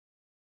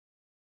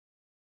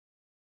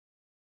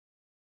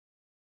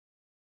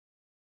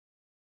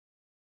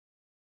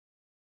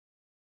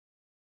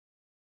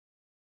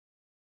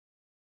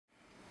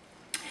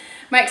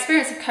My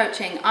experience of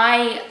coaching,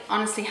 I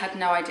honestly had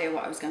no idea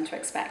what I was going to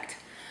expect.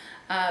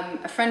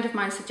 A friend of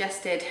mine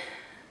suggested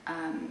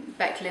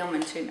Beck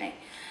Lillman to me,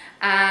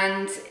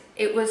 and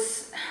it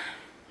was,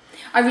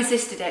 I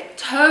resisted it,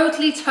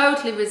 totally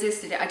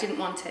resisted it. I didn't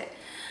want it.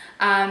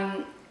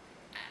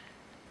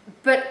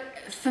 But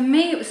for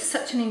me, it was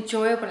such an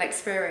enjoyable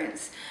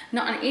experience,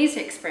 not an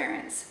easy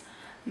experience,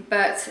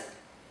 but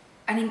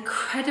an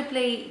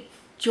incredibly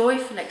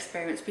joyful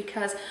experience,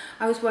 because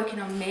I was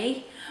working on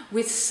me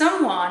with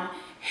someone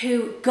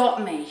who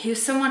got me,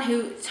 someone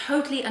who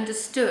totally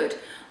understood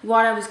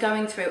what I was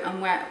going through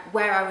and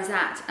where I was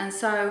at. And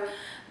so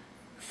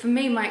for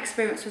me, my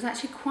experience was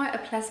actually quite a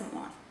pleasant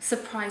one,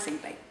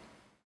 surprisingly.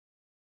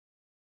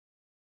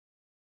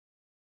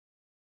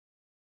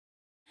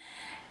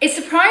 It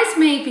surprised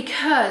me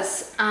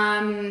because,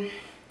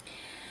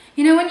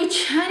 you know, when you're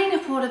churning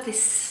up all of this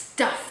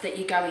stuff that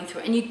you're going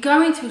through, and you're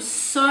going through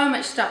so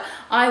much stuff,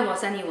 I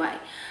was anyway,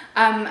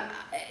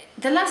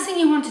 the last thing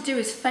you want to do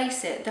is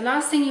face it. The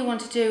last thing you want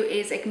to do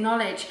is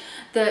acknowledge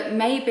that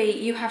maybe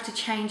you have to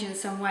change in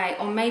some way,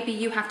 or maybe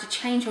you have to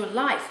change your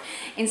life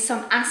in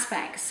some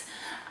aspects.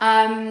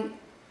 And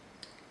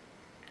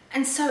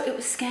so it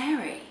was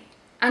scary.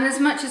 And as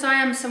much as I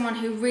am someone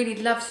who really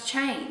loves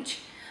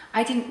change,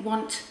 I didn't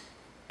want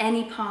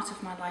any part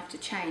of my life to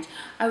change.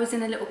 I was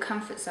in a little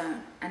comfort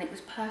zone, and it was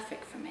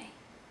perfect for me.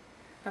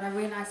 But I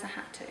realised I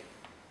had to.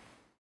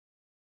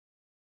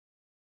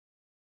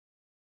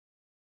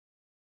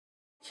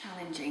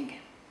 Challenging.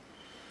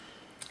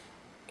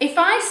 If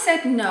I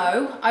said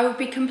no, I would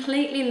be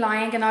completely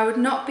lying, and I would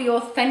not be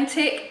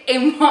authentic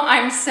in what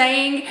I'm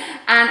saying,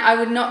 and I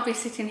would not be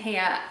sitting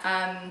here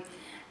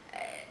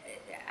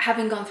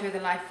having gone through the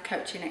life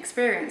coaching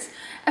experience.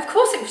 Of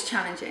course it was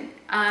challenging.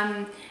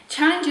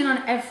 Challenging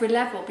on every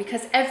level,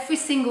 because every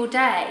single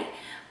day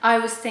I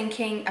was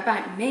thinking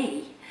about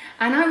me,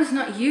 and I was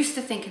not used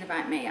to thinking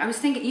about me. I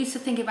was used to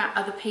thinking about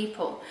other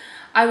people.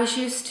 I was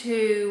used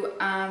to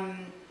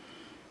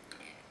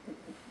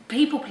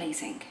people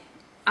pleasing.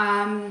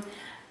 And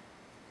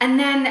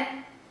then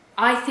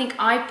I think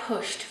I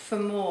pushed for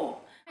more.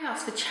 I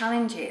asked for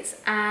challenges,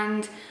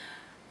 and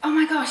oh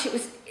my gosh,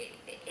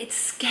 it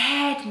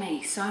scared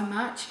me so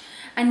much.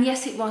 And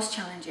yes, it was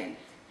challenging,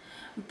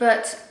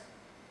 but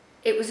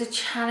it was a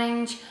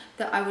challenge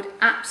that I would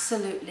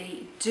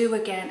absolutely do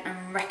again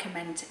and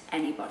recommend to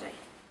anybody.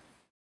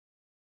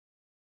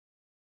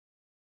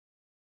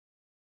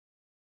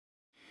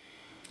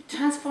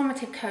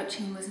 Transformative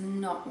coaching was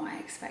not what I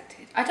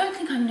expected. I don't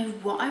think I knew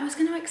what I was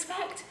going to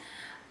expect.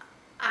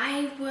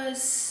 I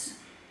was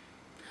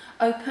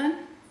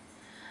open.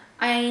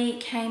 I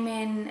came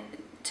in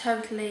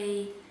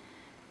totally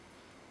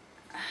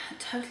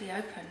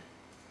open,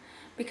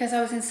 because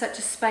I was in such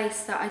a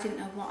space that I didn't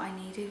know what I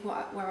needed,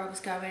 where I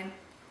was going.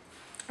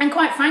 And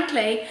quite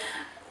frankly,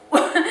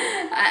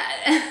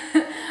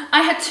 I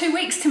had 2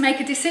 weeks to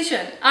make a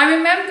decision. I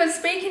remember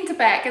speaking to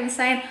Beck and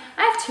saying,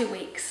 I have 2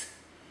 weeks.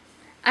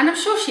 And I'm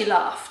sure she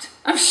laughed.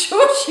 I'm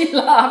sure she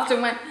laughed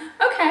and went,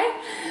 okay.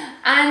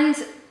 And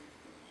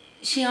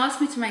she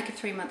asked me to make a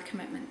 3-month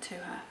commitment to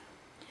her.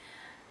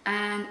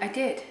 And I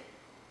did.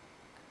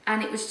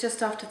 And it was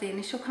just after the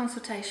initial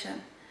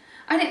consultation.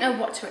 I didn't know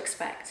what to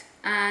expect.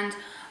 And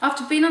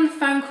after being on the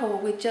phone call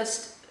with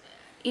just,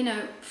 you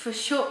know, for a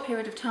short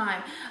period of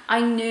time,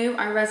 I knew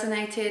I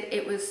resonated.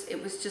 It was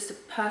just a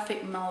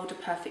perfect mold, a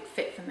perfect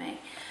fit for me.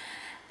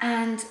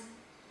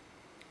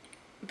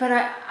 But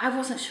I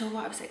wasn't sure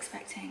what I was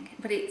expecting,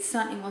 but it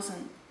certainly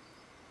wasn't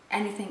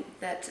anything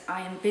that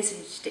I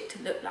envisaged it to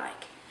look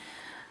like.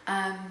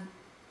 And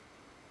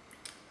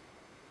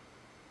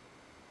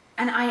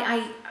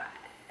I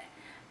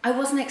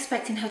wasn't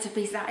expecting her to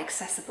be that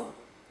accessible.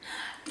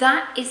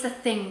 That is the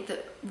thing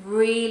that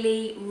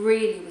really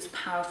was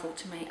powerful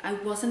to me. I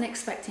wasn't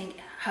expecting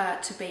her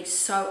to be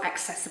so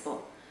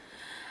accessible.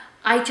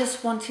 I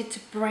just wanted to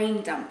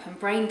brain dump, and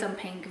brain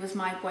dumping was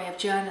my way of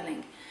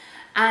journaling.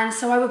 And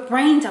so I would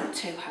brain dump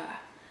to her,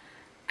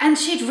 and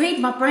she'd read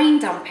my brain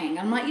dumping.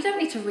 I'm like, you don't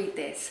need to read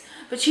this.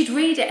 But she'd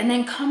read it and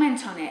then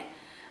comment on it.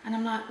 And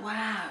I'm like,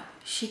 wow,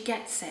 she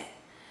gets it.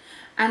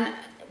 And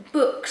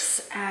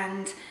books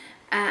and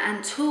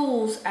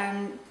tools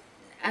and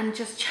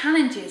just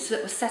challenges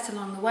that were set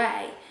along the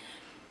way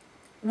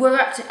were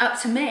up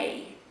to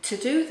me to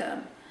do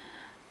them.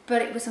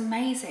 But it was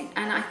amazing.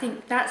 And I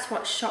think that's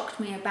what shocked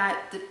me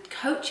about the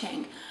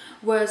coaching,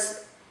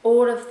 was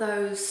all of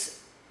those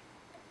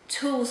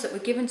tools that were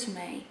given to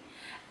me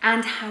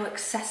and how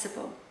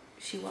accessible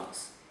she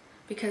was,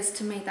 because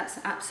to me that's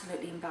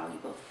absolutely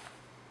invaluable.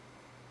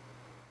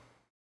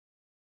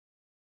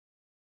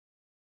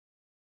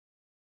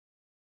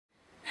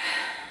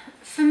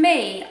 For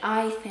me,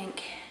 I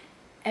think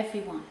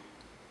everyone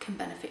can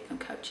benefit from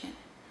coaching.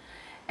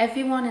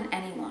 Everyone and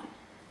anyone.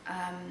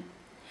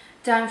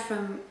 Down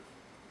from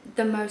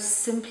the most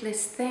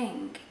simplest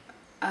thing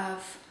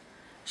of,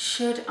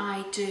 should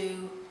I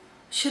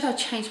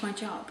change my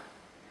job?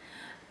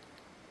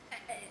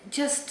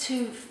 Just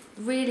to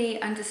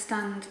really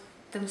understand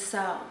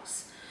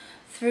themselves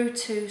through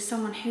to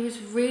someone who's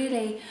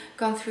really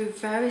gone through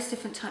various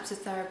different types of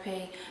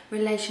therapy,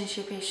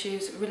 relationship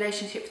issues,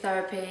 relationship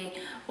therapy,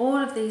 all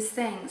of these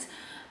things.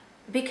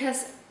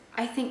 Because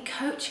I think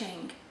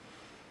coaching,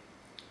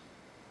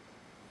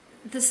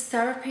 there's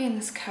therapy and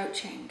there's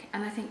coaching,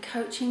 and I think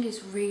coaching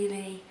is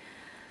really,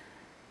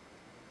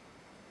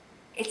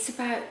 it's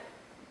about,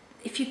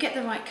 if you get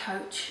the right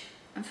coach,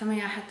 and for me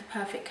I had the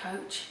perfect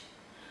coach,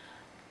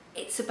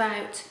 it's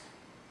about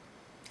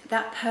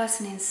that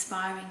person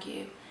inspiring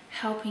you,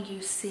 helping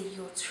you see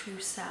your true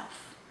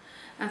self.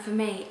 And for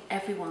me,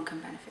 everyone can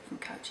benefit from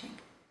coaching.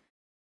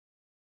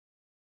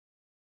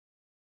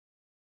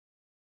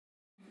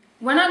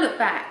 When I look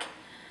back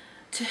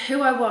to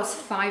who I was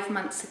 5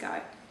 months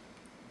ago,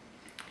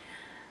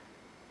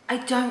 I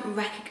don't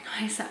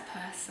recognise that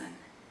person.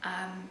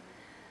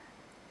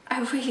 I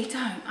really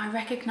don't. I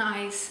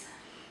recognise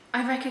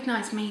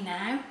me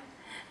now,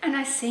 and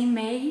I see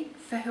me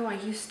for who I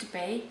used to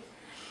be.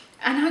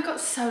 And I got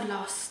so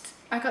lost.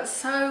 I got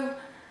so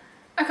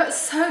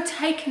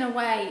taken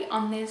away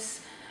on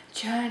this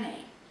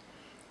journey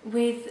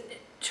with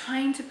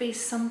trying to be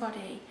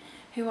somebody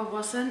who I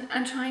wasn't,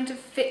 and trying to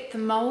fit the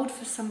mold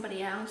for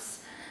somebody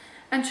else,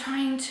 and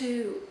trying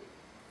to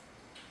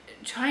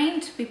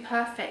be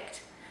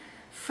perfect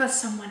for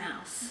someone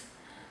else.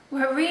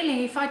 Where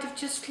really, if I'd have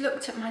just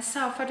looked at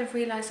myself, I'd have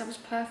realised I was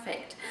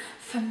perfect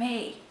for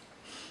me.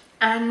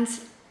 And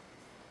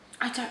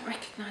I don't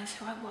recognise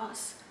who I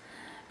was,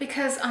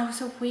 because I was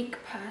a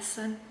weak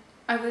person.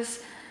 I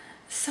was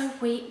so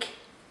weak.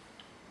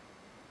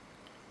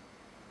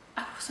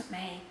 I wasn't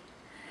me.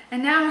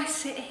 And now I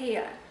sit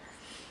here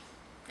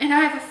and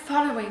I have a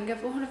following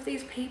of all of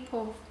these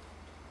people,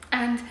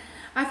 and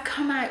I've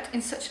come out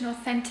in such an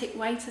authentic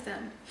way to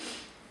them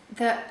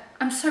that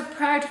I'm so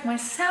proud of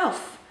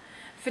myself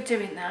for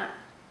doing that.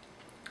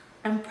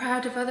 I'm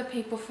proud of other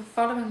people for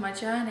following my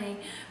journey,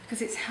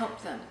 because it's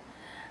helped them.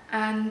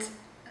 And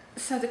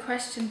so the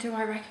question, do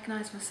I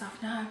recognise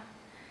myself? No.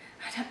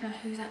 I don't know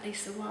who that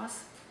Lisa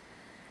was,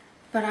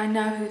 but I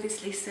know who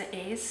this Lisa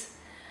is,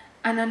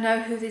 and I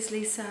know who this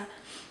Lisa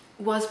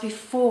was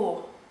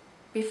before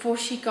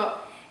she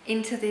got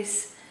into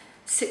this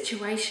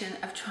situation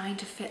of trying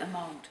to fit a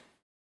mould.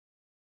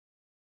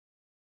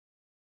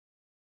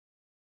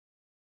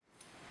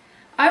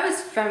 I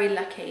was very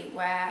lucky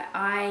where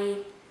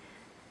I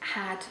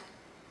had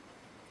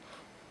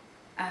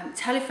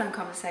telephone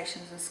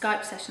conversations and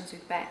Skype sessions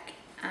with Beck,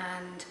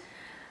 and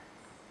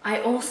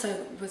I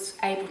also was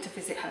able to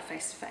visit her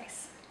face to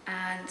face,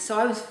 and so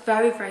I was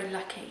very, very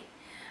lucky.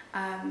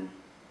 And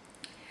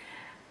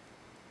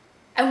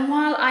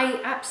while I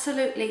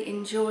absolutely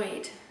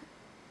enjoyed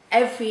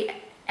every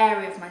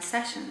area of my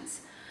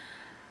sessions,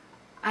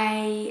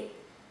 the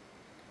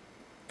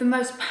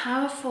most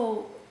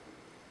powerfulest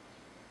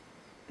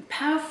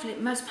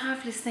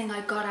thing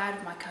I got out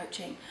of my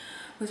coaching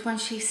was when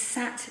she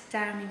sat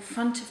down in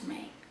front of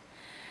me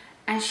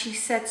and she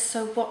said,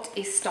 "So what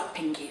is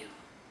stopping you?"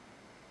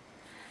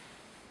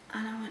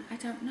 And I went, "I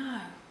don't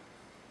know."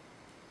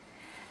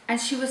 And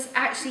she was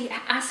actually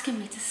asking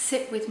me to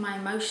sit with my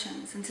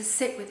emotions and to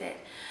sit with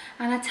it.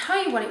 And I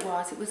tell you what it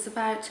was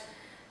about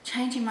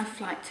changing my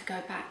flight to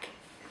go back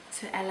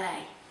to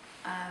LA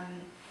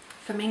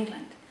from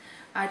England.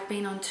 I'd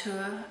been on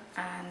tour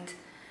and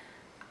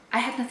I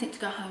had nothing to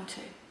go home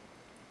to.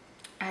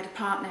 I had a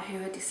partner who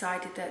had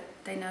decided that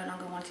they no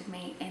longer wanted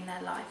me in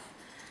their life.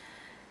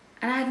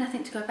 And I had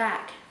nothing to go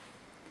back.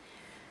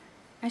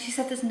 And she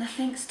said, "There's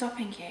nothing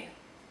stopping you.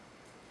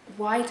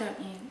 Why don't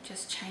you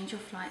just change your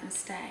flight and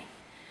stay?"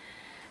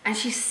 And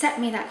she set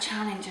me that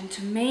challenge, and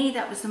to me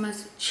that was the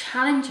most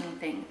challenging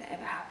thing that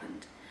ever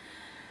happened.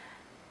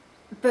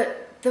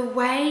 But the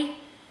way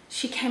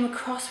she came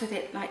across with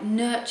it, like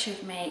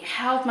nurtured me,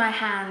 held my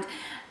hand,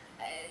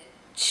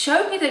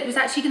 showed me that it was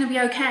actually going to be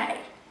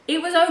okay.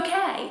 It was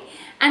okay.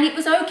 And it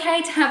was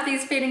okay to have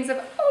these feelings of,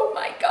 oh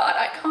my God,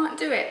 I can't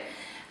do it.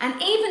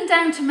 And even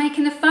down to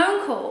making a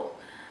phone call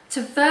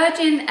to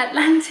Virgin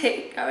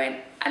Atlantic,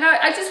 going, and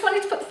I just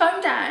wanted to put the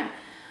phone down.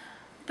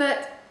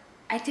 But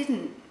I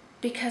didn't,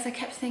 because I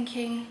kept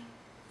thinking,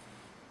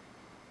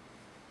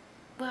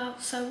 well,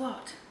 so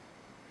what?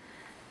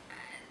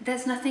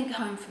 There's nothing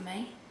home for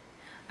me.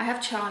 I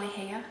have Charlie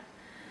here.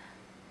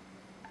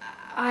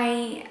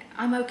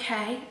 I'm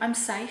okay, I'm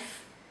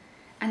safe,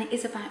 and it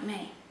is about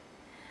me.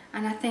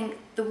 And I think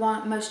the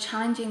most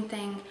challenging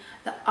thing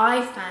that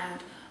I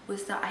found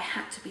was that I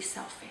had to be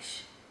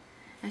selfish.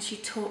 And she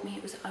taught me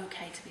it was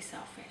okay to be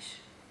selfish.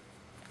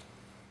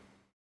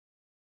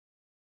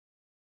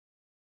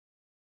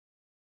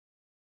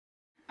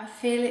 I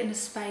feel it in a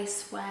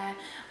space where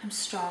I'm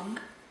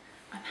strong,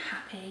 I'm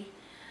happy.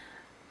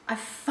 I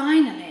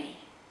finally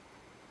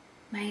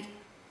made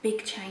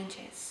big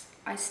changes.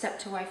 I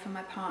stepped away from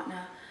my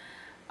partner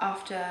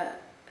after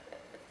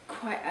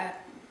quite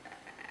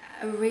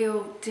a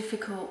real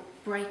difficult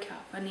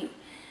breakup, and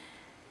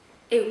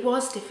it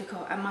was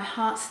difficult, and my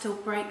heart still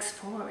breaks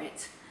for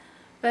it.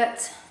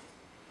 But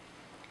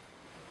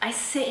I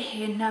sit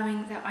here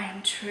knowing that I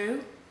am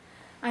true,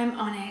 I am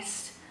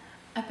honest,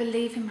 I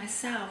believe in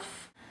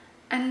myself.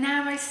 And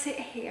now I sit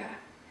here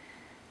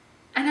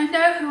and I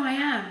know who I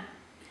am.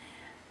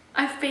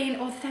 I've been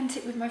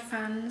authentic with my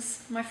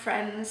fans, my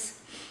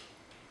friends.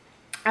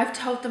 I've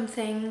told them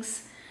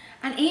things.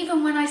 And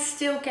even when I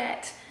still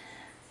get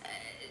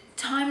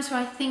times where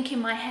I think in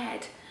my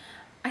head,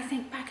 I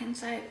think back and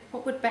say,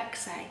 what would Beck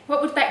say?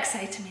 What would Beck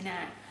say to me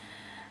now?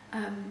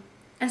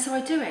 And so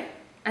I do it.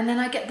 And then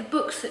I get the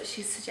books that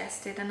she's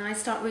suggested and I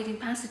start reading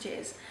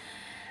passages.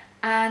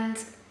 And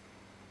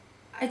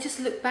I just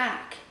look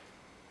back.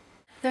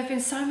 There have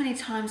been so many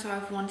times where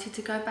I've wanted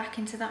to go back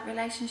into that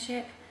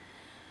relationship,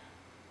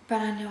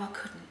 but I knew I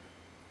couldn't,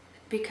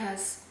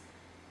 because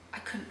I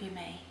couldn't be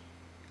me.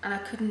 And I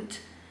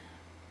couldn't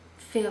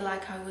feel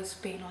like I was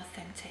being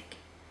authentic.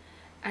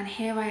 And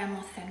here I am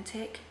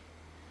authentic.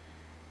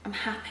 I'm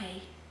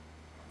happy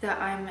that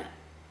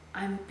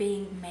I'm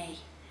being me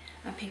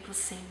and people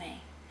see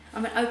me.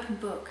 I'm an open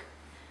book.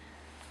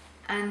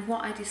 And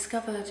what I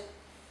discovered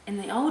in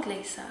the old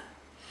Lisa,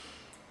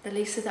 the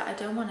Lisa that I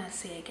don't want to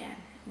see again,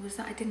 was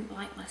that I didn't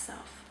like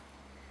myself.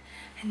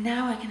 And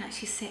now I can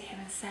actually sit here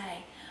and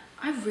say,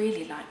 I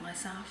really like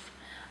myself.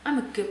 I'm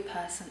a good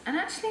person. And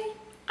actually,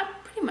 I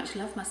pretty much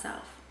love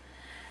myself.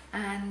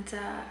 And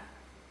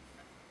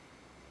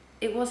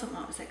it wasn't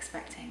what I was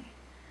expecting.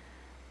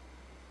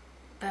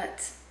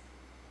 But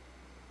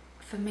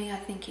for me, I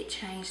think it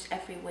changed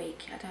every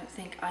week. I don't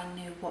think I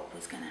knew what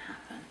was going to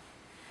happen.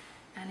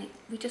 And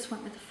we just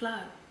went with the flow.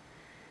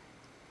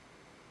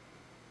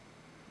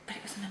 But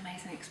it was an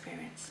amazing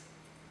experience.